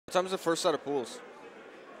What time's the first set of pools?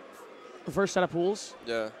 The first set of pools?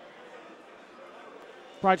 Yeah.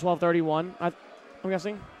 Probably 12:31, I'm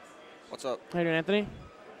guessing. What's up? How you doing, Anthony?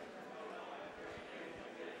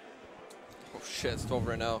 Oh, shit. It's 12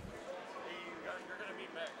 right now.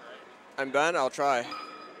 I'm Ben. I'll try.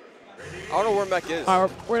 I don't know where Mech is. All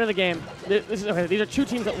right, we're into the game. Okay, these are two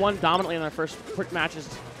teams that won dominantly in their first quick matches.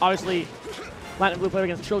 Obviously, Latin and Blue played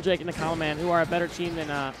against Trill Jake and the Kyle Man, who are a better team than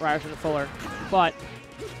Ryerson and Fuller. But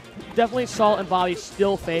definitely Salt and Bobby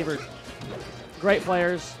still favored. Great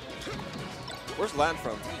players. Where's Latin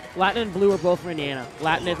from? Latin and Blue are both from Indiana.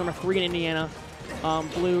 Latin is number 3 in Indiana.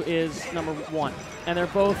 Blue is number 1. And they're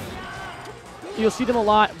both, you'll see them a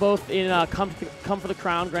lot both in Come for the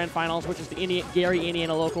Crown Grand Finals, which is the Gary,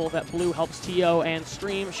 Indiana local that Blue helps TO and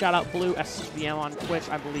stream. Shout out Blue, SSBM on Twitch,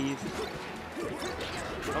 I believe.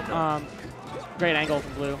 Okay. Great angle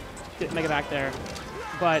from Blue. Didn't make it back there.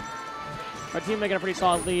 But our team making a pretty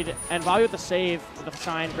solid lead. And Bobby with the save, with the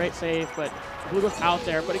shine, great save, but Blue goes out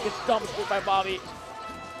there, but it gets dumped by Bobby.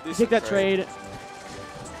 You take that trade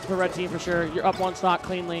for red team for sure. You're up 1 stock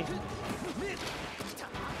cleanly.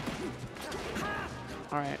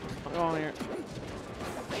 All right, I'll go on here.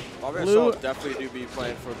 Bobby and Salt definitely do be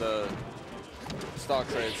playing for the stock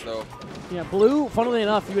trades, though. Yeah, Blue, funnily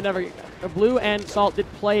enough, you would never. Blue and Salt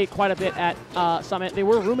did play quite a bit at Summit. They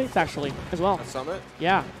were roommates, actually, as well. At Summit?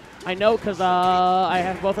 Yeah. I know because I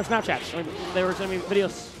have both their Snapchats. I mean, they were sending me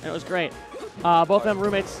videos, and it was great. Both of them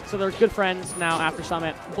roommates, so they're good friends now after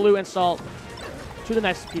Summit. Blue and Salt, two of the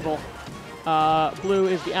nicest people. Blue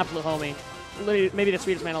is the absolute homie. Maybe the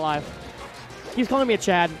sweetest man alive. He's calling me a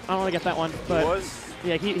Chad. I don't want to get that one, but he was?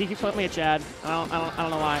 Yeah, he keeps calling me a Chad. I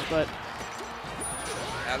don't know why, but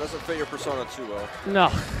that doesn't fit your persona too well.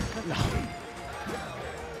 No.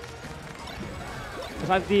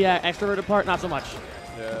 Besides the extroverted part, not so much.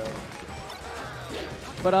 Yeah.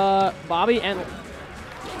 But Bobby and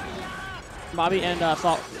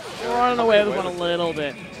Salt running away with one a little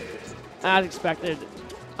bit, as expected.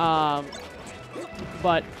 But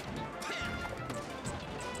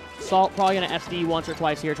Salt probably gonna SD once or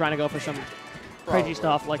twice here, trying to go for some crazy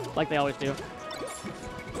stuff like they always do.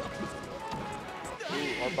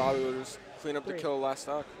 Or Bobby will just clean up the kill last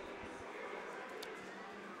stock.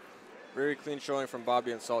 Very clean showing from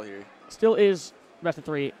Bobby and Salt here. Still is best of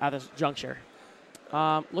 3 at this juncture.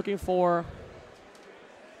 Looking for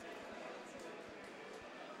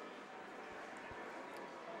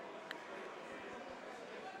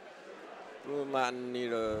Blue and Latin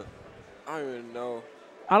need a, I don't even know.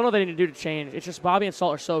 I don't know what they need to do to change. It's just Bobby and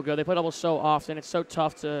Salt are so good. They play doubles so often. It's so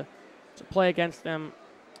tough to play against them,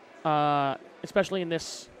 especially in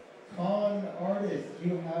this. Con artist,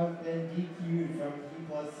 you have been DQ'd from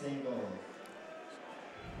T+ singles.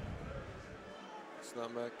 It's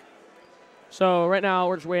not Mech. So right now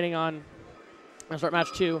we're just waiting on start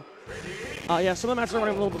match 2. Yeah, some of the matches are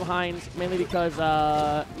running a little bit behind, mainly because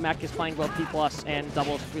Mech is playing both T+ and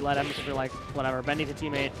doubles if we let him, because we're like, whatever, Ben needs a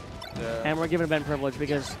teammate. Yeah. And we're giving Ben privilege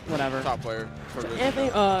because whatever. Top player. Anthony,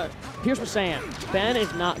 Pierce was saying, Ben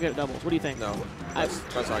is not good at doubles. What do you think? No, that's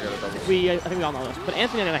not good at doubles. I think we all know this. But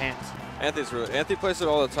Anthony on the other hand. Anthony plays it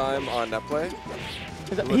all the time on net play.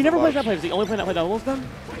 He never plays net play. Does he only play net play doubles then?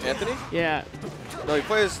 Anthony? Yeah. No, he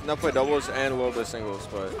plays net play doubles and a little bit of singles,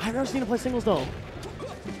 but I've never seen him play singles though.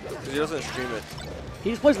 because he doesn't stream it.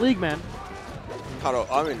 He just plays League, man.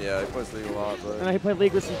 I mean, yeah, he plays League a lot, but And then he played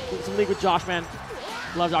League with some League with Josh, man.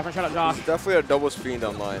 Love Josh, man. Shout out Josh. he's definitely a doubles fiend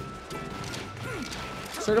online.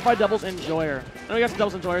 Certified doubles enjoyer. I know we got some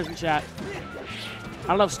doubles enjoyers in chat. I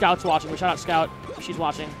don't know if Scout's watching, but shout out Scout if she's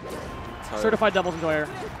watching. Certified doubles enjoyer.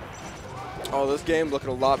 Oh, this game looking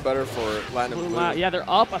a lot better for Latin and Blue. Yeah, they're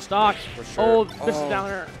up a stock. For sure. Oh, this is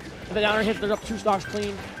downer. The downer hits, they're up 2 stocks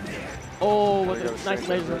clean. Oh, with a nice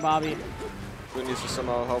laser from Bobby. Blue needs to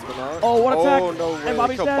somehow help him out. Oh, what attack. Oh, no way. And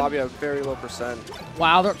Bobby's Killed dead. Bobby at a very low percent.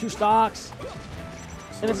 Wow, they're up 2 stocks.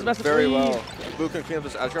 And this is best of 3. Very well. Blue can clean up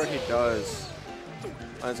this edge guard. He does.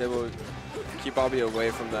 Latin's able to keep Bobby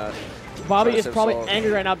away from that. Bobby is probably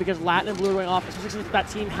angry right now because Latin and Blue are going off, especially since that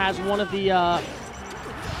team has one of the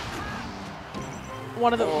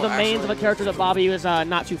mains of a character that Bobby was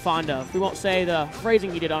not too fond of. We won't say the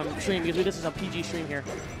phrasing he did on stream because this is a PG stream here.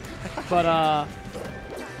 But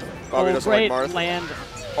Bobby doesn't great like Marth. land.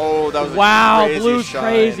 Oh, that was wow, a crazy Blue's shine.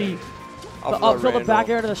 crazy. The up tilt, the Randall. back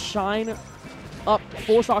air to the shine. Up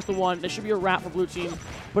 4 stocks to 1. This should be a wrap for Blue team.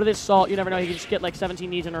 But it is Salt. You never know. He can just get like 17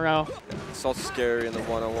 knees in a row. Salt's scary in the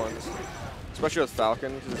one-on-ones. Especially with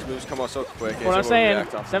Falcon, because his moves come out so quick. What I'm saying,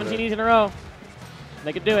 17 knees in a row.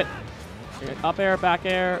 They could do it. Up air, back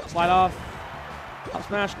air, slide off. Up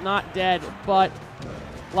smash, not dead, but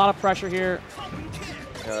a lot of pressure here.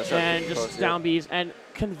 and just down Bs. And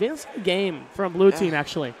convincing game from blue team,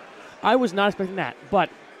 actually. I was not expecting that. But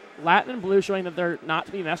Latin and blue showing that they're not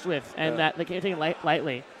to be messed with and that they can't take it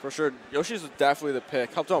lightly. For sure. Yoshi's definitely the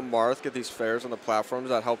pick. Helped out Marth get these fairs on the platforms.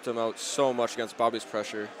 That helped him out so much against Bobby's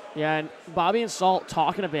pressure. Yeah, and Bobby and Salt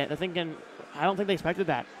talking a bit. They're thinking, I don't think they expected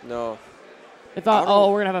that. No. They thought,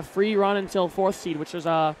 oh, we're going to have a free run until 4th seed, which was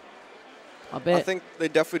a bit. I think they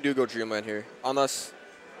definitely do go Dreamland here. Unless,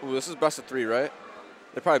 this is best of 3, right?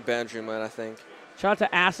 They probably ban Dreamland, I think. Shout out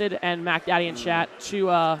to Acid and Mac Daddy in chat.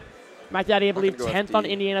 To Mac Daddy, I believe, 10th on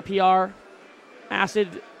Indiana PR.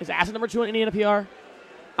 Is Acid number 2 on Indiana PR?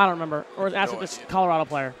 I don't remember. Or is Acid this Colorado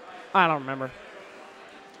player? I don't remember.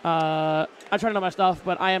 I try to know my stuff,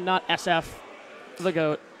 but I am not SF, the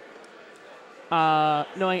GOAT.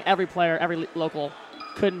 Knowing every player, every local,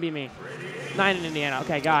 couldn't be me. 9 in Indiana.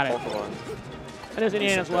 Okay, got it. And there's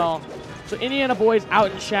Indiana as well. So Indiana boys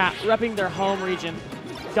out in chat, repping their home region.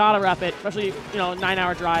 Gotta rep it, especially,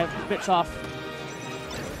 9-hour drive, a bit tough.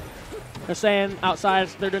 They're saying outside,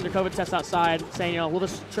 they're doing their COVID test outside, saying, will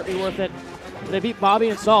this trip be worth it? They beat Bobby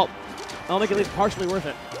and Salt. I'll make it at least partially worth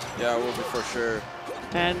it. Yeah, it will be for sure.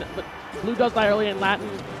 And blue does die early, and Latin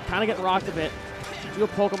kind of getting rocked a bit. Do a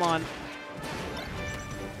Pokemon.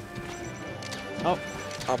 Oh.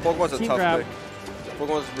 Pokemon's a tough grab. pick.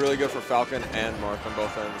 Pokemon's really good for Falcon and Marth on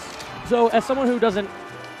both ends. So, as someone who doesn't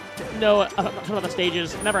know a ton about the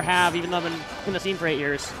stages, never have, even though I've been in the scene for 8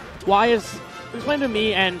 years, why is... Explain to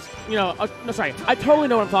me and, no, sorry. I totally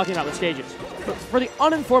know what I'm talking about with stages. But for the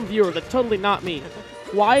uninformed viewer, that's totally not me.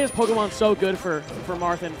 Why is Pokemon so good for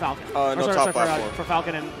Marth and Falcon? Top platform. For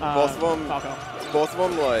Falcon and both of them, Falco. Both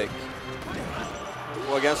of them,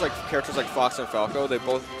 against characters like Fox and Falco,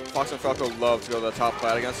 Fox and Falco love to go to the top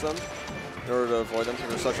plat against them in order to avoid them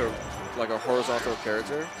because they're such a horizontal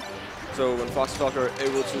character. So when Fox and Falco are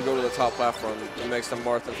able to go to the top platform, it makes them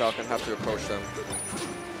Marth and Falcon have to approach them.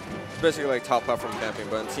 It's basically like top platform camping,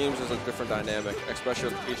 but in teams there's a different dynamic, especially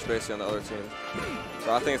with each basically on the other team.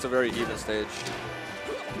 So I think it's a very even stage.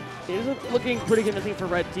 It isn't looking pretty convincing for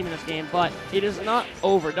red team in this game, but it is not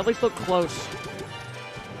over. Definitely still close.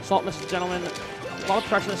 Salt misses Gentleman. A lot of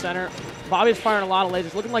pressure in the center. Bobby's firing a lot of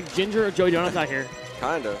lasers, looking like Ginger or Joey Donuts out here.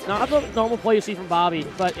 Kind of. Not the normal play you see from Bobby,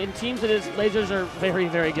 but in teams lasers are very,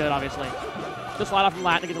 very good, obviously. Just slide off from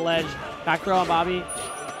Latin to get the ledge. Back throw on Bobby.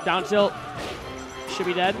 Down tilt. Should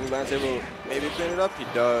be dead. Latin's able to maybe clean it up. He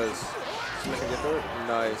does. Get there.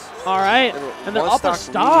 Nice. All right. And they're up a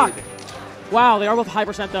stock. Wow, they are both high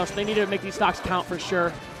percent, though, so they need to make these stocks count for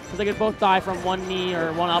sure. Because they could both die from one knee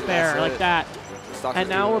or one up air like that. And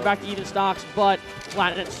now we're back to even stocks, but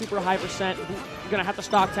Latin at super high percent. You're going to have to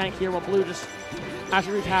stock tank here while blue just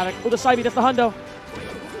actually wreaks havoc. Oh, the side beat, that's the hundo.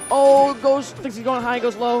 Oh, thinks he's going high and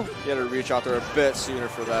goes low. You had to reach out there a bit sooner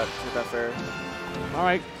for that, to get that fair. All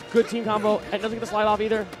right, good team combo. And doesn't get the slide off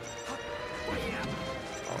either.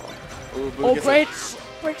 Oh, great.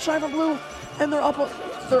 Great shine from blue. And they're up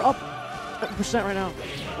percent right now.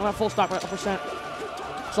 I'm at full stock right up percent.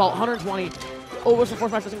 So 120. Oh, what's the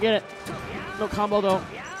force match? Doesn't get it. No combo though.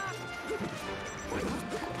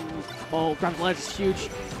 Oh, grab the ledge is huge.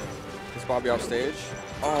 Is Bobby off stage?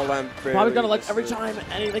 Oh, Bobby's got a ledge every time,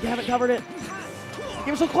 and they haven't covered it.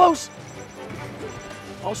 He was so close.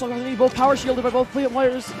 Also, going to need both power shielded by both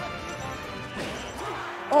players.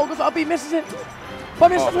 Oh, goes up, he misses it.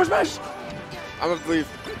 Bobby misses the force smash. I'm going to leave.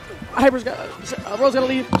 Hyper's got, Ro's got to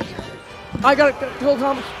leave. I got to hold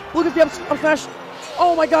combo. Look at the up smash.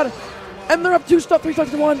 Oh my god. And they're up 3 stocks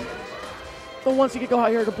to 1. The once you could go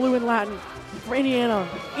out here to blue and Latin for Indiana.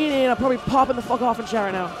 Indiana probably popping the fuck off in chat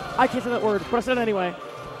right now. I can't say that word, but I said it anyway.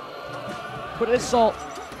 But it is Salt.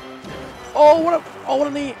 Oh, what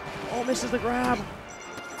a knee. Oh, misses the grab.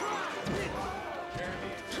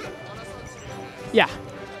 Yeah.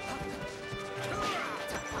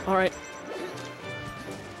 All right.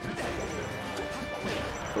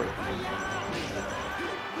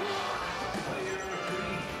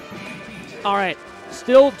 All right.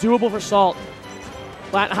 Still doable for Salt.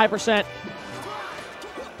 Latin high percent.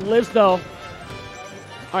 Lives though. All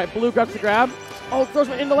right, blue grabs the grab. Oh, throws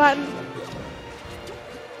me into Latin.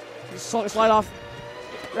 Salt gets slide off.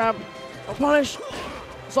 Grab. Oh, punish.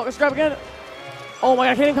 Salt gets grab again. Oh my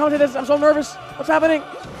god, I can't even commentate this. I'm so nervous. What's happening?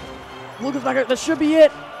 Blue goes back here. That should be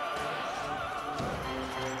it.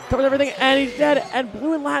 Covers everything, and he's dead. And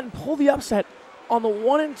blue and Latin pull the upset on the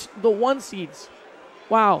 1 seeds.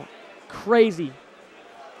 Wow. Crazy.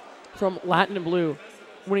 From Latin and blue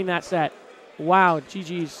winning that set. Wow,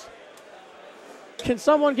 GG's. Can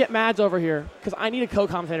someone get Mads over here? Because I need a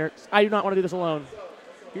co-commentator. I do not want to do this alone.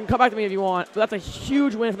 You can come back to me if you want. But that's a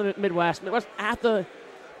huge win for the Midwest. Midwest at the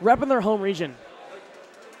repping their home region.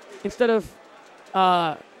 instead of,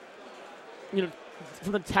 you know,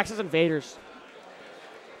 from the Texas Invaders.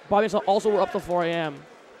 Bobby and Salt also were up till 4 a.m.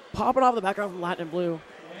 Popping off in the background from Latin and Blue.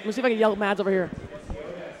 Let me see if I can yell Mads over here.